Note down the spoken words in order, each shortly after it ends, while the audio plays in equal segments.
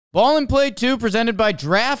Ball and Play 2 presented by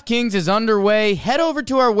DraftKings is underway. Head over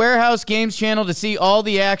to our Warehouse Games channel to see all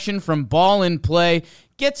the action from Ball and Play.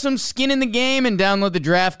 Get some skin in the game and download the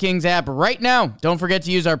DraftKings app right now. Don't forget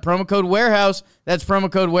to use our promo code WAREHOUSE. That's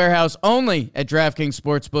promo code WAREHOUSE only at DraftKings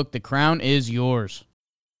Sportsbook. The crown is yours.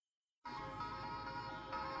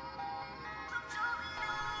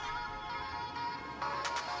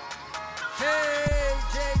 Hey,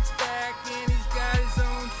 Jake's back and he's got his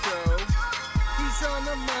own show. He's on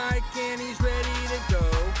the mic and he's ready to go.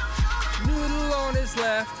 Noodle on his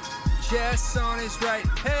left, Jess on his right.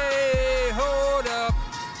 Hey, hold up,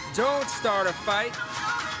 don't start a fight.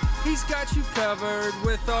 He's got you covered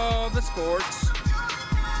with all the sports.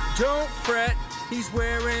 Don't fret, he's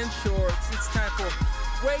wearing shorts. It's time for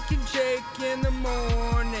Waking Jake in the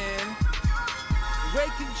morning,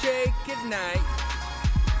 Waking Jake at night.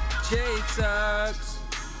 Jake sucks.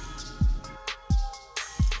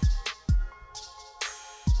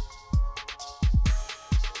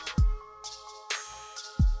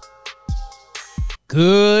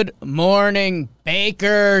 Good morning,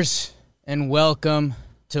 Bakers, and welcome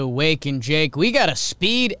to Wake and Jake. We got a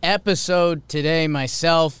speed episode today.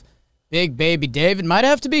 Myself, Big Baby David, might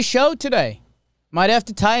have to be show today. Might have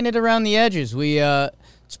to tighten it around the edges.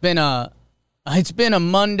 It's been a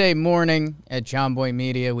Monday morning at John Boy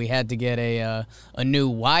Media. We had to get a new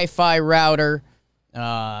Wi-Fi router.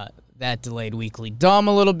 That delayed Weekly Dumb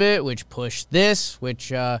a little bit, which pushed this,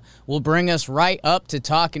 which will bring us right up to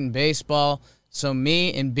talking baseball. So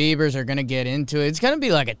me and Beavers are going to get into it. It's going to be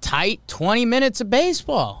like a tight 20 minutes of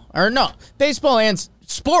baseball. Or no, baseball and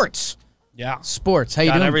sports. Yeah. Sports. How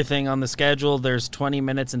you doing? Got everything on the schedule. There's 20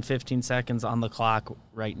 minutes and 15 seconds on the clock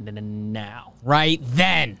right now. Right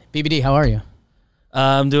then. BBD, how are you?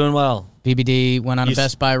 I'm doing well. BBD went on a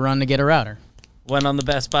Best Buy run to get a router. Went on the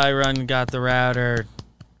Best Buy run, got the router,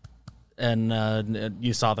 and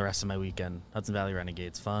you saw the rest of my weekend. Hudson Valley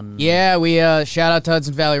Renegades, fun. Yeah, we shout out to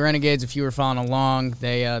Hudson Valley Renegades if you were following along.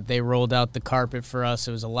 They rolled out the carpet for us.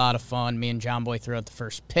 It was a lot of fun. Me and John Boy threw out the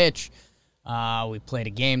first pitch. We played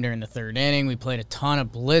a game during the third inning. We played a ton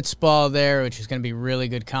of blitzball there, which is going to be really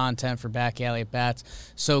good content for back alley at bats.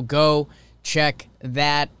 So go check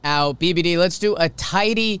that out. BBD, let's do a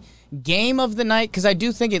tidy game of the night because I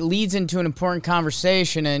do think it leads into an important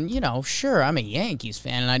conversation. And, sure, I'm a Yankees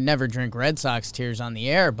fan, and I'd never drink Red Sox tears on the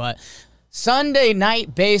air, but Sunday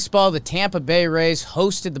night baseball, the Tampa Bay Rays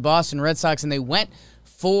hosted the Boston Red Sox, and they went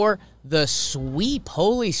for the sweep.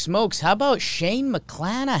 Holy smokes. How about Shane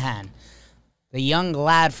McClanahan? The young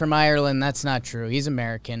lad from Ireland. That's not true. He's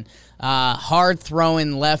American.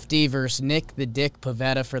 Hard-throwing lefty versus Nick the Dick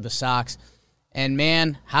Pivetta for the Sox. And,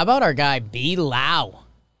 man, how about our guy B. Lau?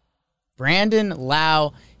 Brandon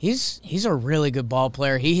Lau. He's a really good ball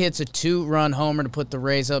player. He hits a 2-run homer to put the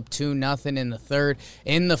Rays up 2-0 in the third.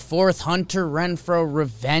 In the fourth, Hunter Renfroe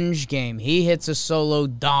revenge game. He hits a solo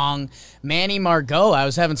dong. Manny Margot. I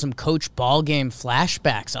was having some Coach Ball game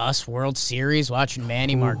flashbacks. Us, World Series, watching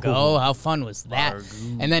Manny Margot. How fun was that?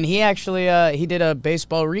 And then he actually he did a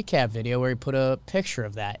baseball recap video where he put a picture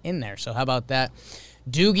of that in there. So how about that?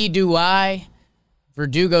 Doogie Doo-I.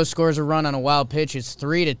 Verdugo scores a run on a wild pitch. It's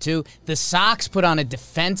 3-2. The Sox put on a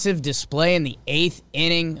defensive display in the 8th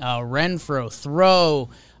inning. Renfroe throw.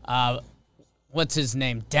 What's his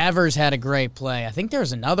name? Devers had a great play. I think there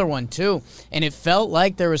was another one, too. And it felt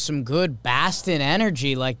like there was some good Baston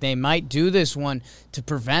energy, like they might do this one to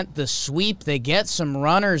prevent the sweep. They get some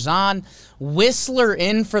runners on. Whistler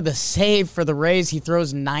in for the save for the Rays. He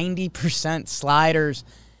throws 90% sliders.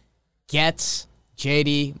 Gets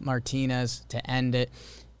JD Martinez to end it.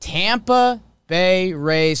 Tampa Bay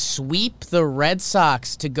Rays sweep the Red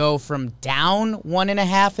Sox to go from down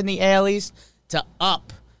 1.5 in the AL East to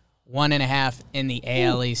up 1.5 in the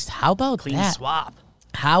AL East. How about clean that? Clean swap.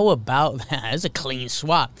 How about that? That's a clean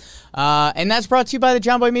swap. And that's brought to you by the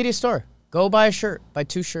John Boy Media Store. Go buy a shirt. Buy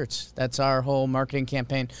 2 shirts. That's our whole marketing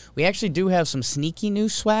campaign. We actually do have some sneaky new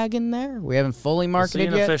swag in there. We haven't fully marketed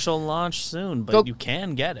yet. We'll see an yet. Official launch soon, but you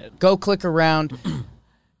can get it. Go click around.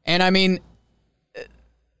 And, I mean,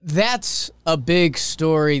 that's a big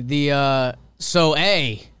story. Haven't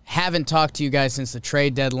talked to you guys since the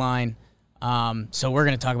trade deadline. So we're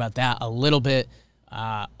going to talk about that a little bit.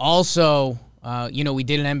 Also, we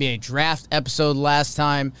did an NBA draft episode last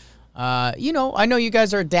time. I know you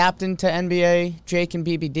guys are adapting to NBA, Jake and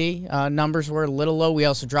BBD. Numbers were a little low. We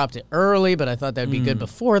also dropped it early, but I thought that would be good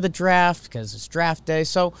before the draft because it's draft day.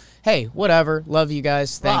 So, hey, whatever. Love you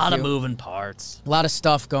guys. Thank you. A lot of moving parts. A lot of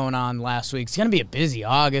stuff going on last week. It's going to be a busy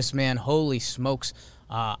August, man. Holy smokes.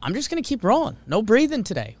 I'm just going to keep rolling. No breathing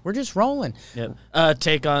today. We're just rolling. Yep. I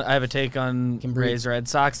have a take on Rays Red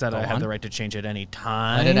Sox that I have the right to change at any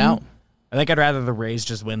time. Let it out. I think I'd rather the Rays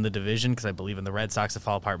just win the division because I believe in the Red Sox to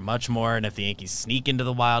fall apart much more. And if the Yankees sneak into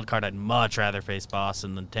the wild card, I'd much rather face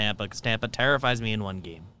Boston than Tampa because Tampa terrifies me in one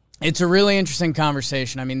game. It's a really interesting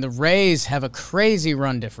conversation. I mean, the Rays have a crazy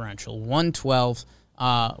run differential, 112,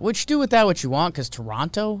 which do with that what you want because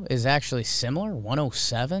Toronto is actually similar,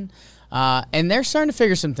 107. And they're starting to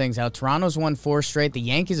figure some things out. Toronto's won 4 straight. The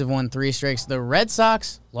Yankees have won 3 straight. The Red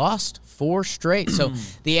Sox lost 4 straight. So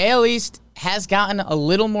the AL East has gotten a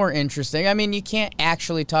little more interesting. I mean, you can't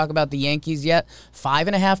actually talk about the Yankees yet.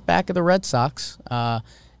 5.5 back of the Red Sox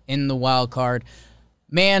in the wild card.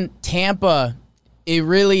 Man, Tampa, it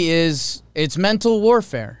really is, it's mental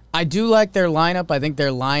warfare. I do like their lineup. I think their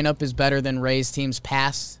lineup is better than Rays teams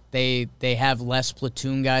past. They have less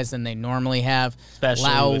platoon guys than they normally have.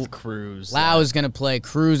 Especially with Cruz. Lau is going to play.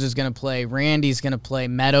 Cruz is going to play. Randy's going to play.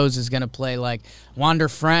 Meadows is going to play. Like Wander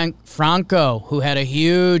Franco, who had a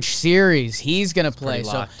huge series, he's going to play.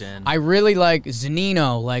 So in. I really like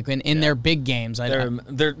Zunino, like in their big games.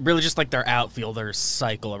 They're really just like their outfielders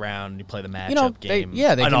cycle around and you play the matchup game.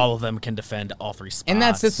 And all of them can defend all 3 spots. And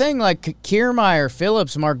that's the thing, like Kiermaier,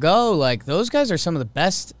 Phillips, Margot, like those guys are some of the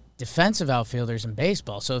best defensive outfielders in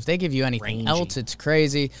baseball. So if they give you anything else, it's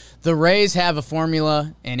crazy. The Rays have a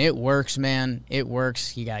formula, and it works, man. It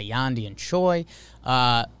works. You got Yandy and Choi.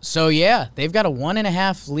 So, yeah, they've got a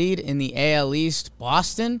 1.5 lead in the AL East.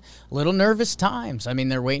 Boston, little nervous times. I mean,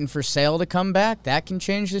 they're waiting for Sale to come back. That can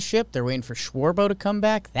change the ship. They're waiting for Schwarbo to come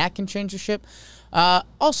back. That can change the ship.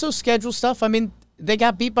 Also, schedule stuff. I mean, they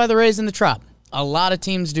got beat by the Rays in the Trop. A lot of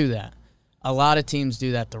teams do that.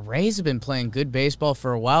 The Rays have been playing good baseball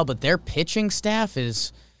for a while, but their pitching staff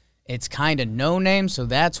it's kind of no-name, so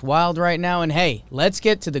that's wild right now. And, hey, let's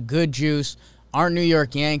get to the good juice. Our New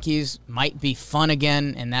York Yankees might be fun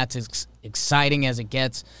again, and that's as exciting as it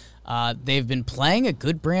gets. They've been playing a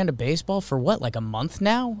good brand of baseball for, like a month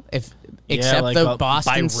now? Except the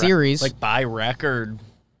Boston series. By record,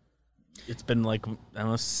 it's been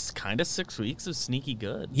almost kind of 6 weeks of sneaky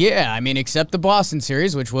good. Yeah, I mean, except the Boston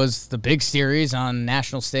series, which was the big series on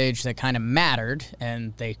national stage that kind of mattered,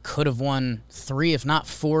 and they could have won 3, if not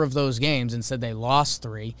 4 of those games. Instead, they lost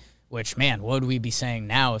 3, which, man, what would we be saying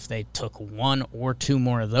now if they took 1 or 2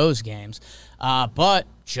 more of those games? But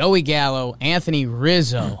Joey Gallo, Anthony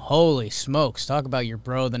Rizzo, holy smokes, talk about your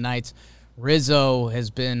bro of the nights. Rizzo has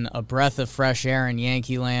been a breath of fresh air in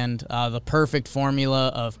Yankee land. The perfect formula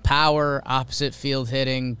of power, opposite field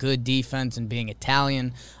hitting, good defense, and being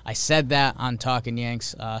Italian. I said that on Talking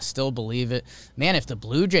Yanks. Still believe it. Man, if the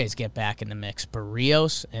Blue Jays get back in the mix,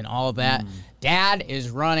 Barrios and all that. Dad is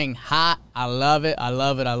running hot. I love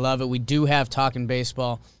it. We do have Talking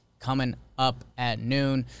Baseball coming up at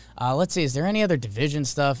noon. Let's see, is there any other division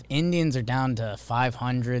stuff? Indians are down to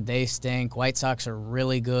 500. They stink. White Sox are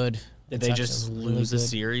really good. Did they just lose a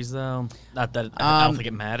series, though? Not that I don't think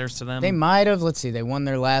it matters to them. They might have. Let's see. They won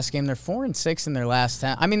their last game. They're 4-6 in their last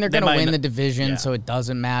 10. I mean, they're going to win the division, so it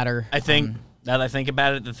doesn't matter. I think, now that I think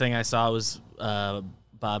about it, the thing I saw was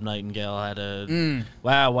Bob Nightingale had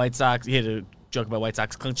White Sox. He had a joke about White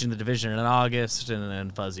Sox clinching the division in August, and then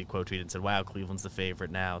Fuzzy quote tweeted and said, "Wow, Cleveland's the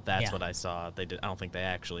favorite now." That's what I saw. I don't think they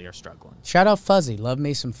actually are struggling. Shout out Fuzzy. Love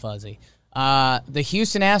me some Fuzzy. The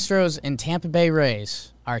Houston Astros and Tampa Bay Rays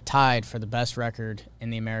are tied for the best record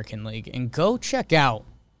in the American League. And go check out.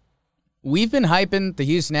 We've been hyping the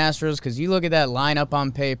Houston Astros because you look at that lineup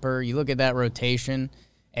on paper, you look at that rotation,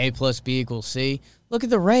 A plus B equals C. Look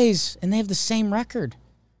at the Rays, and they have the same record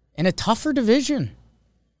in a tougher division.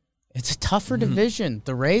 It's a tougher division.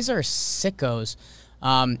 The Rays are sickos.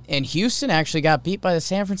 And Houston actually got beat by the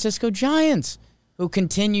San Francisco Giants, who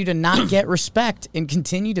continue to not get respect and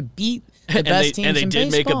continue to beat the best teams in baseball.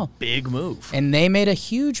 And they did make a big move. And they made a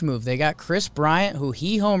huge move. They got Chris Bryant, who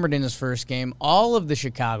he homered in his first game. All of the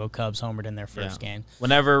Chicago Cubs homered in their first game.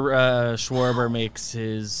 Whenever Schwarber makes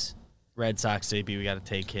his Red Sox debut, we got to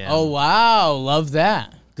take him. Oh, wow. Love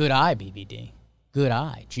that. Good eye, BBD. Good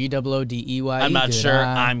eye. G-O-O-D-E-Y-E. I'm not sure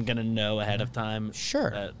I'm going to know ahead of time.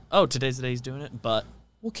 Sure. Today's the day he's doing it, but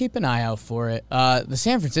we'll keep an eye out for it. The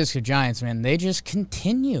San Francisco Giants, man, they just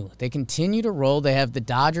continue. They continue to roll. They have the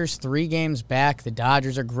Dodgers 3 games back. The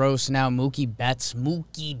Dodgers are gross now. Mookie Betts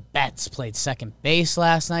played second base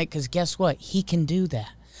last night because guess what? He can do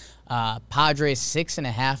that. Padres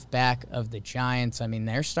 6.5 back of the Giants. I mean,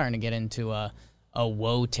 they're starting to get into a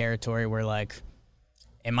woe territory where, like,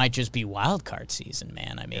 it might just be wild card season,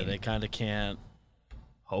 man. I mean, they kind of can't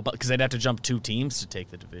hope because they'd have to jump 2 teams to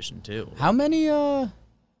take the division, too. How many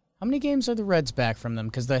How many games are the Reds back from them?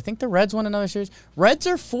 Because I think the Reds won another series. Reds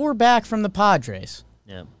are 4 back from the Padres.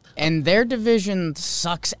 Yeah. And their division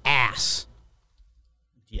sucks ass.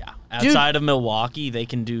 Yeah. Outside of Milwaukee, they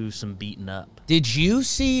can do some beating up. Did you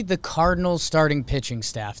see the Cardinals starting pitching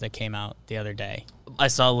staff that came out the other day? I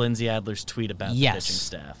saw Lindsey Adler's tweet about the pitching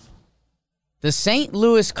staff. The St.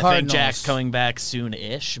 Louis Cardinals. I think Jack's coming back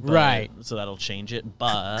soon-ish, right? So that'll change it.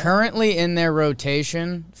 But currently in their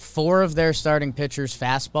rotation, 4 of their starting pitchers'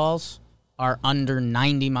 fastballs are under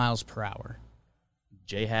 90 miles per hour.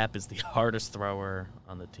 J-Hap is the hardest thrower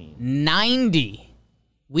on the team. 90.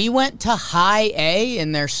 We went to high A,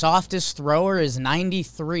 and their softest thrower is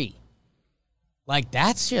 93. Like,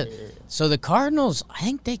 that's just... So the Cardinals, I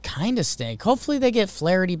think they kind of stink. Hopefully they get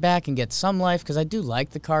Flaherty back and get some life, because I do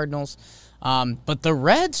like the Cardinals. But the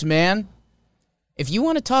Reds, man, if you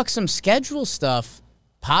want to talk some schedule stuff,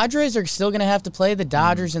 Padres are still going to have to play the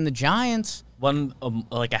Dodgers and the Giants. One,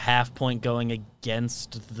 like a half point going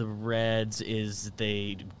against the Reds is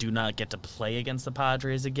they do not get to play against the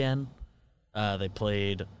Padres again. They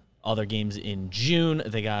played all their games in June.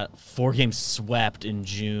 They got 4 games swept in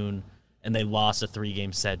June, and they lost a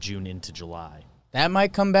 3-game set June into July. That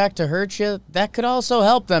might come back to hurt you. That could also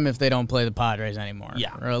help them if they don't play the Padres anymore.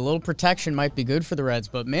 Yeah. Or a little protection might be good for the Reds.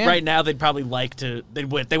 But, man. Right now, they'd probably like to. They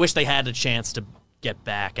wish they had a chance to get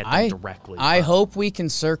back at them directly. I hope we can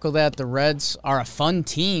circle that. The Reds are a fun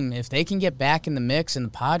team. If they can get back in the mix, and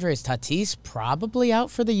the Padres, Tatis probably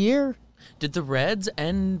out for the year. Did the Reds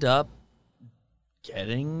end up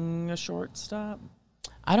getting a shortstop?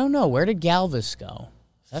 I don't know. Where did Galvis go?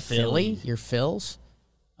 Is that Philly? Your Phils?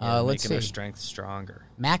 Yeah, let's making see. their strength stronger.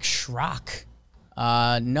 Max Schrock.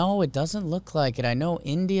 No, it doesn't look like it. I know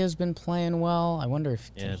India's been playing well. I wonder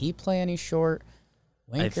if can he play any short.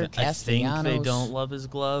 Winker, Castellanos. I think they don't love his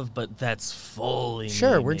glove, but that's fully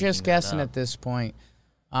sure. We're just guessing at this point.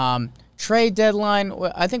 Trade deadline.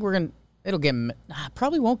 I think we're gonna. It'll get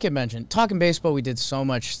probably won't get mentioned. Talking baseball, we did so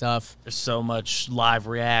much stuff. There's so much live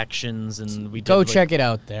reactions, and we did go check it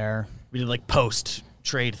out there. We did like post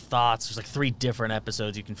trade thoughts. There's like 3 different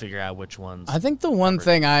episodes. You can figure out which ones. I think the one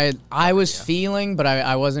thing I was feeling, but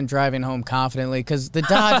I wasn't driving home confidently because the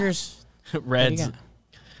Dodgers, Reds.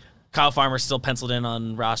 Kyle Farmer's still penciled in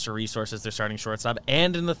on roster resources. They're starting shortstop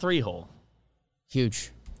and in the 3-hole.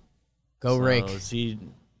 Huge. Go Rake. Is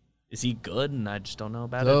he good? And I just don't know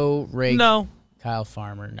about it. Go Rake. No. Kyle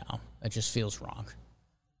Farmer. No. That just feels wrong.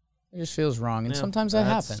 It just feels wrong, and sometimes that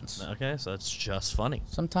happens. Okay, so it's just funny.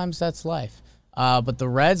 Sometimes that's life. But the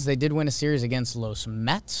Reds, they did win a series against Los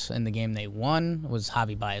Mets, and the game they won was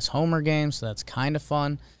Javi Baez homer game, so that's kind of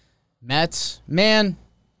fun. Mets, man,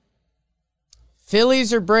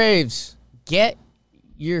 Phillies or Braves, get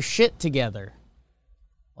your shit together.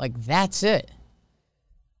 Like, that's it.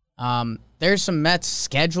 There's some Mets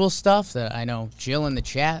schedule stuff that I know Jill in the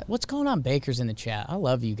chat. What's going on, Baker's in the chat? I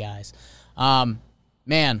love you guys.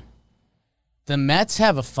 Man, the Mets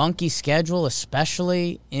have a funky schedule,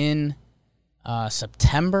 especially in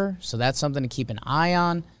September, so that's something to keep an eye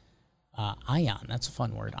on. Ion, that's a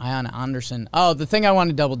fun word. Ion Anderson. Oh, the thing I want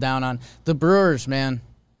to double down on, the Brewers, man.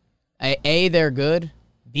 A, they're good.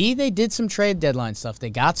 B, they did some trade deadline stuff. They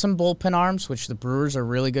got some bullpen arms, which the Brewers are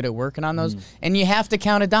really good at working on those. And you have to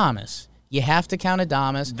count Adames.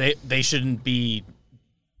 They shouldn't be,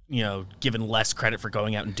 given less credit for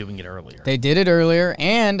going out and doing it earlier. They did it earlier,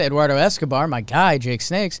 and Eduardo Escobar, my guy, Jake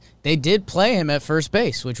Snakes, they did play him at first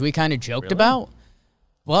base, which we kind of joked about.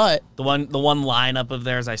 But the one lineup of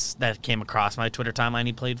theirs that came across my Twitter timeline,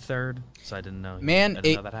 he played third, so I didn't know. I didn't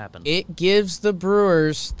know that happened. It gives the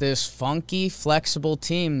Brewers this funky, flexible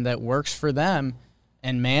team that works for them,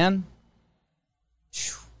 and man,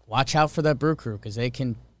 watch out for that Brew Crew because they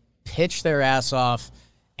can pitch their ass off.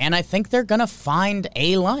 And I think they're going to find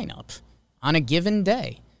a lineup on a given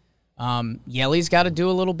day. Yelly's got to do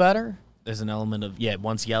a little better. There's an element of,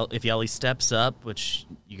 if Yelly steps up, which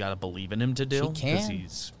you got to believe in him to do. He can. Because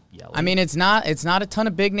he's Yelly. I mean, it's not a ton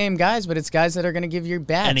of big-name guys, but it's guys that are going to give you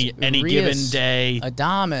bats. Any given day.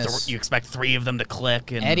 Adames. You expect 3 of them to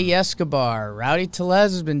click. And Eddie Escobar. Rowdy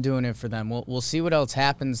Tellez has been doing it for them. We'll see what else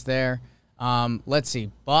happens there. Let's see.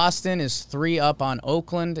 Boston is 3 up on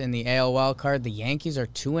Oakland in the AL wildcard. The Yankees are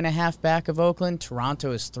 2.5 back of Oakland.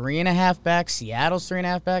 Toronto is 3.5 back. Seattle's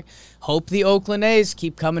 3.5 back. Hope the Oakland A's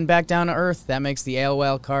keep coming back down to earth. That makes the AL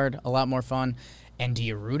wildcard a lot more fun. And do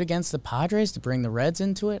you root against the Padres to bring the Reds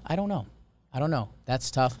into it? I don't know. That's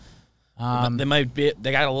tough. They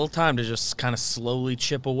got a little time to just kind of slowly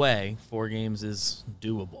chip away. 4 games is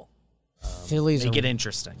doable. Phillies make it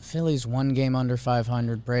interesting. Phillies 1 game under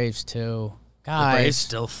 500. Braves 2. guys. The Braves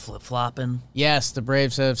still flip-flopping. Yes, the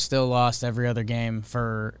Braves have still lost every other game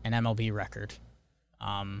for an MLB record.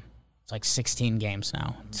 It's like 16 games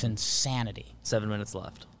now. It's insanity. 7 minutes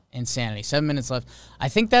left. Insanity. 7 minutes left. I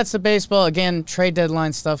think that's the baseball. Again, trade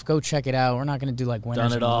deadline stuff. Go check it out. We're not going to do like winners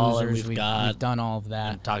Done it and all, and losers. we've done all of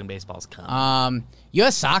that. And talking baseball's coming.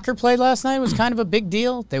 U.S. Soccer played last night. It was kind of a big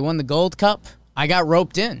deal. They won the Gold Cup. I got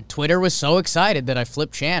roped in. Twitter was so excited that I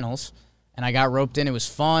flipped channels, and I got roped in. It was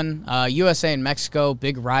fun. USA and Mexico,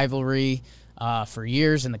 big rivalry for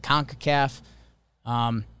years in the CONCACAF.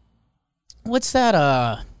 What's that?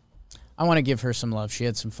 I want to give her some love. She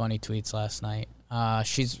had some funny tweets last night.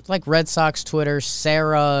 She's like Red Sox Twitter,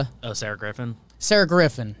 Sarah. Oh, Sarah Griffin? Sarah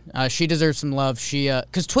Griffin. She deserves some love.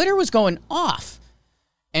 Because Twitter was going off.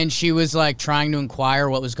 And she was, like, trying to inquire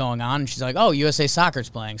what was going on. And she's like, oh, USA Soccer's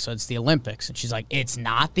playing, so it's the Olympics. And she's like, it's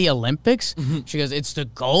not the Olympics? She goes, it's the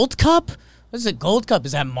Gold Cup? What is it, Gold Cup?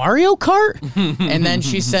 Is that Mario Kart? And then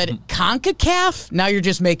she said, CONCACAF? Now you're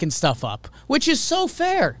just making stuff up. Which is so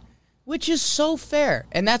fair.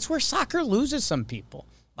 And that's where soccer loses some people.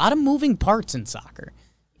 A lot of moving parts in soccer.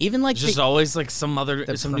 Even like just always like some new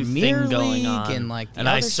Premier thing going on, League and like and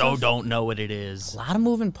I stuff. don't know what it is. A lot of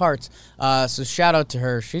moving parts. So shout out to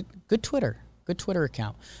her. Good Twitter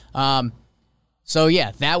account. So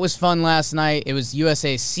yeah, that was fun last night. It was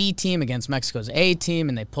USA's C team against Mexico's A team,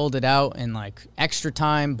 and they pulled it out in like extra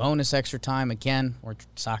time, bonus extra time again, where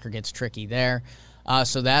soccer gets tricky there.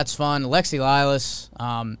 So that's fun. Alexi Lilas,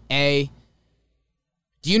 A.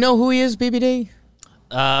 Do you know who he is, BBD?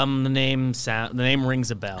 The name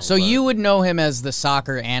rings a bell. So you would know him as the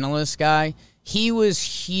soccer analyst guy. He was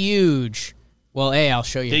huge. Well, I'll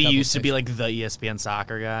show you. He used to be like the ESPN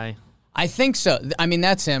soccer guy. I think so. I mean,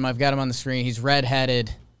 that's him. I've got him on the screen. He's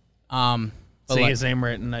redheaded. Seeing his name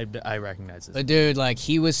written, I recognize this. But dude, like,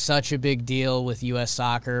 he was such a big deal with U.S.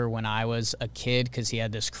 soccer when I was a kid because he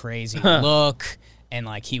had this crazy look and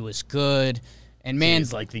like he was good. And man,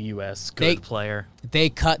 he's like the U.S. good player. They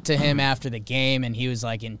cut to him after the game, and he was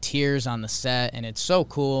like in tears on the set. And it's so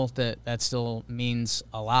cool that still means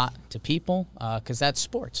a lot to people because that's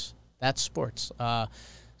sports.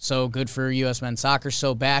 So good for U.S. men's soccer.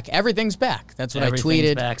 So back, everything's back. That's what I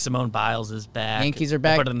tweeted. Back. Simone Biles is back. Yankees are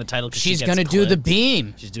back. I put it in the title. She's gonna do the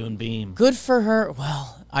beam. She's doing beam. Good for her.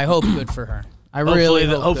 Well, I hope good for her.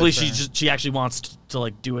 Hopefully she actually wants to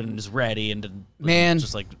like do it and is ready and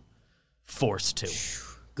just like forced to.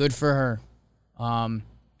 Good for her.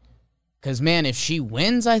 Because, man, if she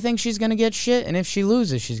wins, I think she's going to get shit. And if she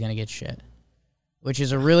loses, she's going to get shit. Which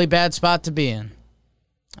is a really bad spot to be in.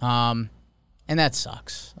 And that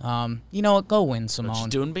sucks. You know what? Go win, Simone. She's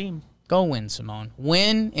doing beam. Go win, Simone.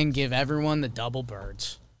 Win and give everyone the double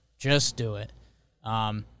birds. Just do it.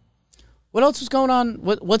 What else is going on?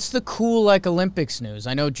 What's the cool, like, Olympics news?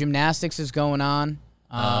 I know gymnastics is going on.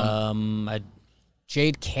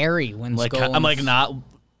 Jade Carey wins gold. I'm like not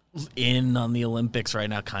in on the Olympics right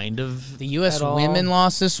now, kind of. The U.S. women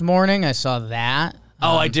lost this morning. I saw that.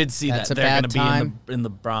 I did see that. They're going to be in the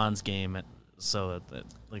bronze game, so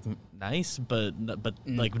like nice, but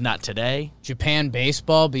like not today. Japan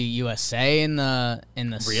baseball beat USA in the.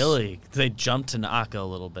 Really? They jumped to Naka a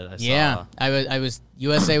little bit. I was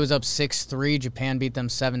USA was up 6-3. Japan beat them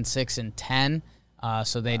 7-6 and 10.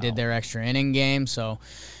 So they did their extra inning game. So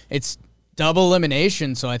it's double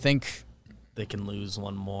elimination, so I think they can lose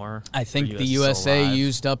one more. I think the USA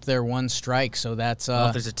used up their one strike, so that's well,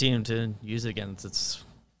 if there's a team to use it against, it's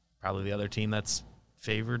probably the other team that's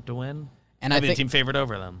favored to win. And I think the team favored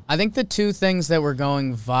over them. I think the two things that were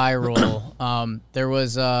going viral, there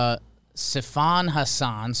was Sifan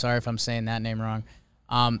Hassan, sorry if I'm saying that name wrong.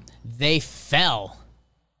 They fell,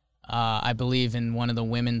 I believe, in one of the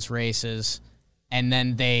women's races, and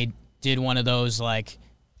then they did one of those like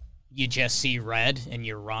you just see red and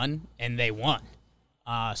you run, and they won.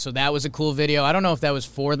 So that was a cool video. I don't know if that was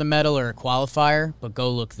for the medal or a qualifier, but go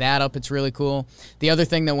look that up. It's really cool. The other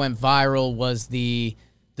thing that went viral was the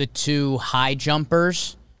two high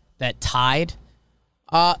jumpers that tied.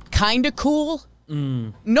 Kind of cool.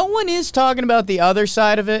 No one is talking about the other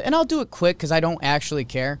side of it, and I'll do it quick because I don't actually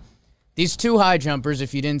care. These two high jumpers,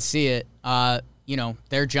 if you didn't see it,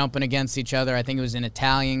 they're jumping against each other. I think it was an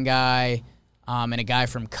Italian guy and a guy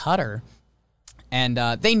from Qatar. And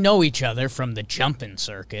they know each other from the jumping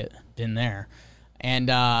circuit. Been there. And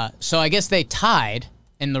so I guess they tied,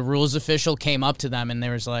 and the rules official came up to them, and they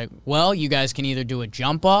was like, well, you guys can either do a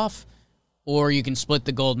jump off or you can split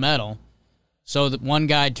the gold medal. So the one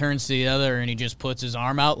guy turns to the other, and he just puts his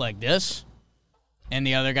arm out like this, and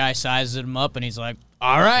the other guy sizes him up, and he's like,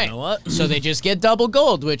 all right. You know what? So they just get double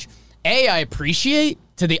gold, which, I appreciate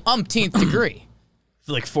to the umpteenth degree.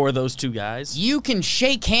 Like for those two guys? You can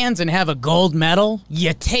shake hands and have a gold medal.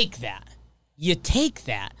 You take that. You take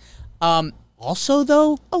that. Also,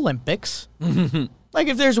 though, Olympics. Like,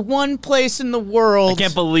 if there's one place in the world... I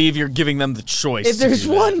can't believe you're giving them the choice. If there's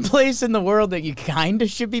one place in the world that you kind of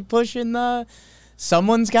should be pushing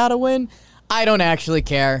someone's got to win, I don't actually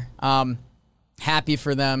care. Happy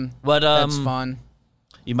for them. That's fun.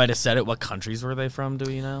 You might have said it. What countries were they from,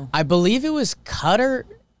 do you know? I believe it was Qatar,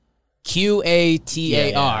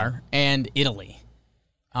 Qatar, and Italy.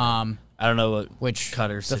 I don't know which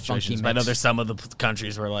Qatar situations, but I know there's some of the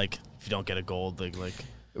countries where, like, if you don't get a gold, like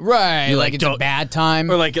right, you, like it's a bad time.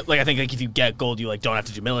 Or like I think like if you get gold, you like don't have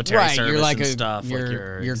to do military service you're like and stuff.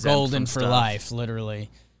 You're golden for life, literally.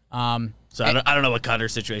 So I don't know what Qatar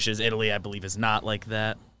situation is. Italy, I believe, is not like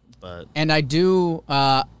that. But I do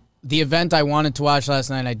the event I wanted to watch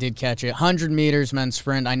last night. I did catch it. 100 meters men's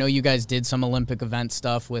sprint. I know you guys did some Olympic event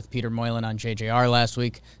stuff with Peter Moylan on JJR last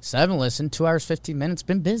week. So I haven't listened. 2 hours 15 minutes.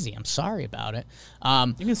 Been busy. I'm sorry about it.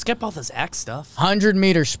 You can skip all this X stuff.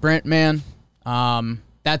 100-meter sprint, man.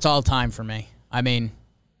 That's all time for me. I mean,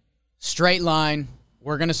 straight line.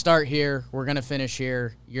 We're going to start here. We're going to finish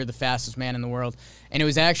here. You're the fastest man in the world. And it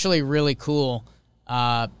was actually really cool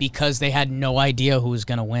because they had no idea who was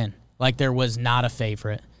going to win. Like, there was not a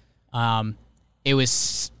favorite. It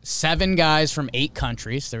was 7 guys from 8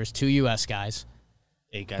 countries. There was 2 U.S. guys.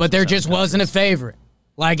 8 guys. But there just wasn't a favorite.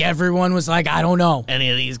 Like, everyone was like, I don't know. Any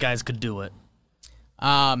of these guys could do it.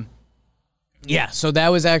 Yeah, so that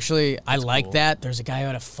was actually, I like cool. That. There's a guy who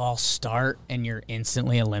had a false start, and you're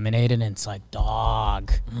instantly eliminated, and it's like,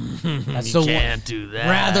 dog. That's you can't do that.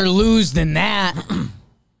 Rather lose than that.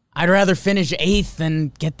 I'd rather finish 8th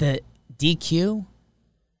than get the DQ.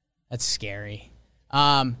 That's scary.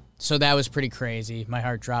 So that was pretty crazy. My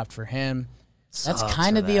heart dropped for him. That's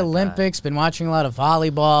kind of the Olympics. Been watching a lot of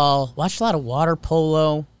volleyball. Watched a lot of water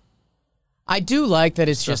polo. I do like that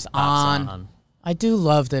it's just on. I do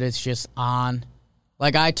love that it's just on.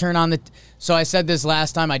 Like, I turn on so I said this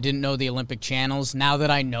last time, I didn't know the Olympic channels. Now that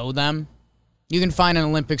I know them, you can find an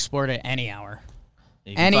Olympic sport at any hour.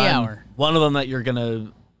 Any hour. One of them that you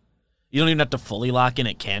don't even have to fully lock in.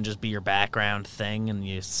 It can just be your background thing, and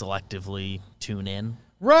you selectively tune in.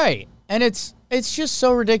 Right. And it's just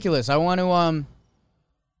so ridiculous. I want to, where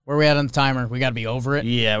are we at on the timer? We got to be over it?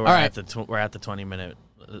 Yeah, we're at the 20-minute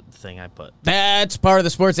thing I put. That's part of the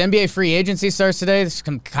sports. NBA free agency starts today. There's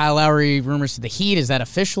some Kyle Lowry rumors to the Heat. Is that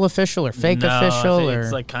official or fake official?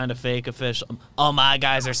 It's like kind of fake official. All my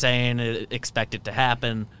guys are saying expect it to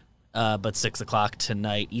happen, but 6 o'clock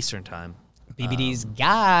tonight Eastern time. BBD's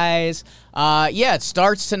guys. Yeah, it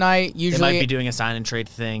starts tonight. Usually they might be doing a sign and trade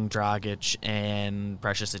thing. Dragic and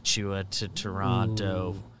Precious Achiuwa to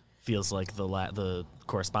Toronto. Ooh. Feels like the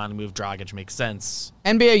corresponding move. Dragic makes sense.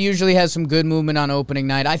 NBA usually has some good movement on opening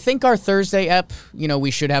night. I think our Thursday ep,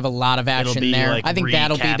 we should have a lot of action there. Like I think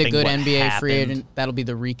that'll be the good NBA free agent. That'll be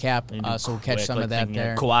the recap. So we'll catch some of that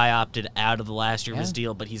there. Kawhi opted out of the last year of his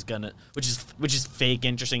deal, but he's gonna, which is fake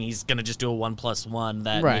interesting. He's gonna just do a 1+1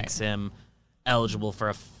 that makes him eligible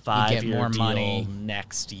for a 5-year deal money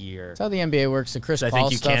next year. That's how the NBA works. The Chris Paul stuff's fun. I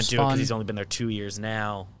think you can't do it because he's only been there 2 years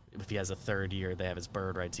now. If he has a 3rd year, they have his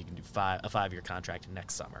bird rights. He can do a 5-year contract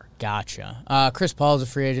next summer. Gotcha. Chris Paul is a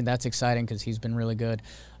free agent. That's exciting because he's been really good.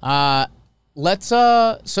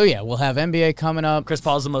 So yeah, we'll have NBA coming up. Chris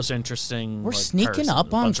Paul's the most interesting. We're sneaking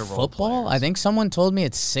up on football. I think someone told me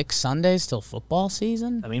it's 6 Sundays till football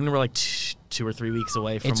season. I mean, we're like 2 or 3 weeks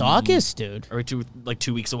away from. It's August, dude. Are we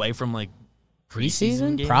 2 weeks away from like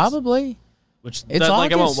preseason games? Probably. Which it's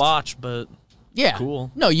August. I won't watch, but. Yeah. Cool.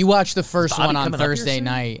 No, you watch the first one on Thursday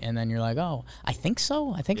night, and then you're like, oh, I think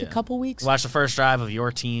so. I think a couple weeks. Watch the first drive of your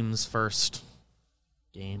team's first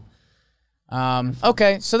game.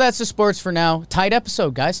 Okay, so that's the sports for now. Tight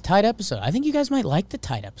episode, guys. Tight episode. I think you guys might like the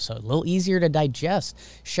tight episode. A little easier to digest.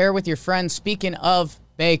 Share with your friends. Speaking of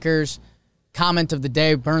Bakers, comment of the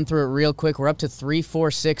day. Burn through it real quick. We're up to 3, 4,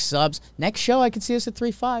 6 subs. Next show, I could see us at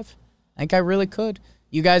 3, 5. I think I really could.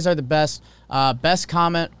 You guys are the best. Best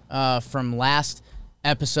comment from last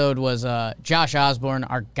episode was Josh Osborne,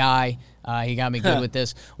 our guy. He got me good with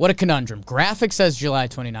this. What a conundrum. Graphic says July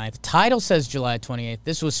 29th. Title says July 28th.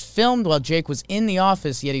 This was filmed while Jake was in the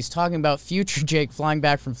office, yet he's talking about future Jake flying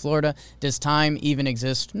back from Florida. Does time even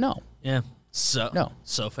exist? No. Yeah.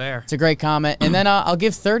 So fair. It's a great comment. And then I'll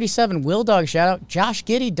give 37 Will Dog shout out. Josh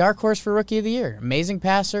Giddey, dark horse for Rookie of the Year. Amazing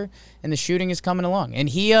passer, and the shooting is coming along. And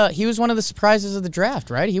he was one of the surprises of the draft,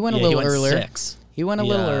 right? He went a little earlier. 6. He went a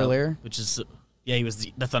little earlier. Which is, he was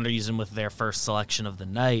the Thunder used him with their first selection of the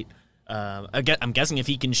night. I'm guessing if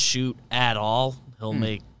he can shoot at all, he'll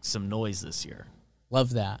make some noise this year.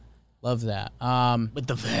 Love that. Love that. With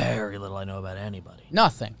the very little I know about anybody.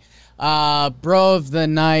 Nothing. Bro of the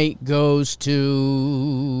night goes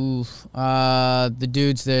to the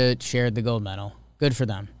dudes that shared the gold medal. Good for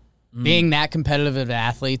them. Being that competitive of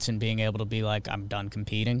athletes and being able to be like, I'm done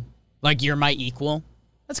competing. Like, you're my equal.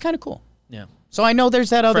 That's kind of cool. Yeah. So I know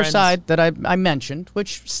there's that other Friends. side that I mentioned,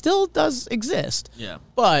 which still does exist. Yeah.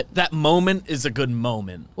 But That moment is a good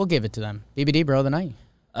moment. we'll give it to them. BBD, bro of the night.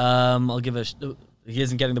 I'll give he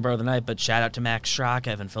isn't getting the bro of the night, but shout out to Max Schrock,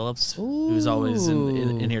 Evan Phillips, who's always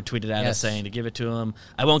in here tweeted at us saying to give it to him.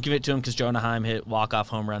 I won't give it to him because Jonah Heim hit walk-off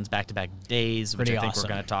home runs back-to-back days, which Pretty I think awesome.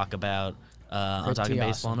 we're going to talk about on Talking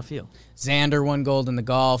Baseball in a few. Xander won gold in the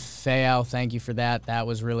golf. Fayao, thank you for that. That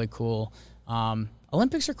was really cool.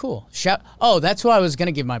 Olympics are cool. That's who I was going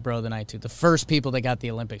to give my bro of the night to. The first people that got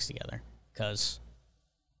the Olympics together. Because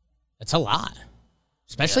it's a lot.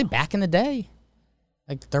 Especially back in the day.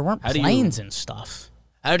 Like, there weren't planes and stuff.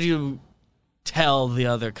 How do you tell the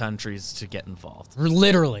other countries to get involved?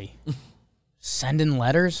 Literally. Sending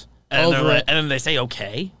letters And, over it. and then they say,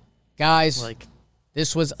 okay. Guys, Like,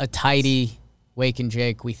 this was a tidy Wake and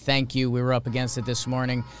Jake. We thank you. We were up against it this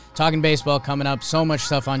morning. Talking baseball coming up. So much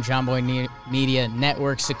stuff on John Boy Media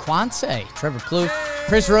Network. Sequence, Trevor Plouffe,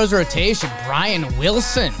 Chris Rose Rotation, Brian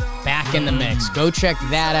Wilson back in the mix. Go check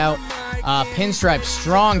that out. Pinstripe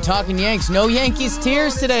Strong, Talking Yanks. No Yankees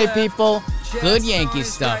tears today, people. Good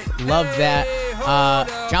Yankees stuff. Love that.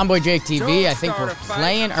 John Boy Jake TV, I think we're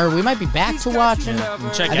playing, or we might be back to watching. check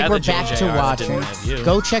I think out we're the back to JJR that didn't watching. have you.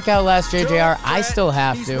 Go check out Last JJR. I still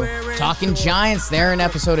have to. Talking Giants, they're in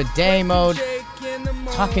episode of day mode.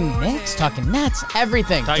 Talking Knicks, talking Nets,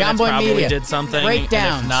 everything. Talking John Nets Boy probably Media. did something.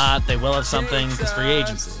 Breakdowns. And if not, they will have something because free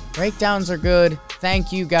agency. Breakdowns are good.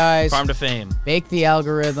 Thank you, guys. Farm to Fame. Bake the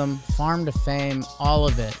Algorithm, Farm to Fame, all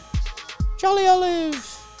of it. Jolly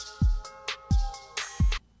Olive.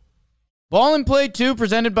 Ball and Play 2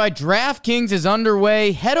 presented by DraftKings is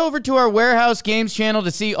underway. Head over to our Warehouse Games channel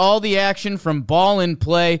to see all the action from Ball and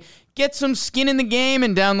Play. Get some skin in the game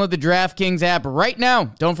and download the DraftKings app right now.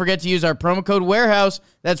 Don't forget to use our promo code WAREHOUSE.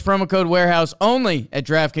 That's promo code WAREHOUSE only at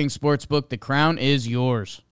DraftKings Sportsbook. The crown is yours.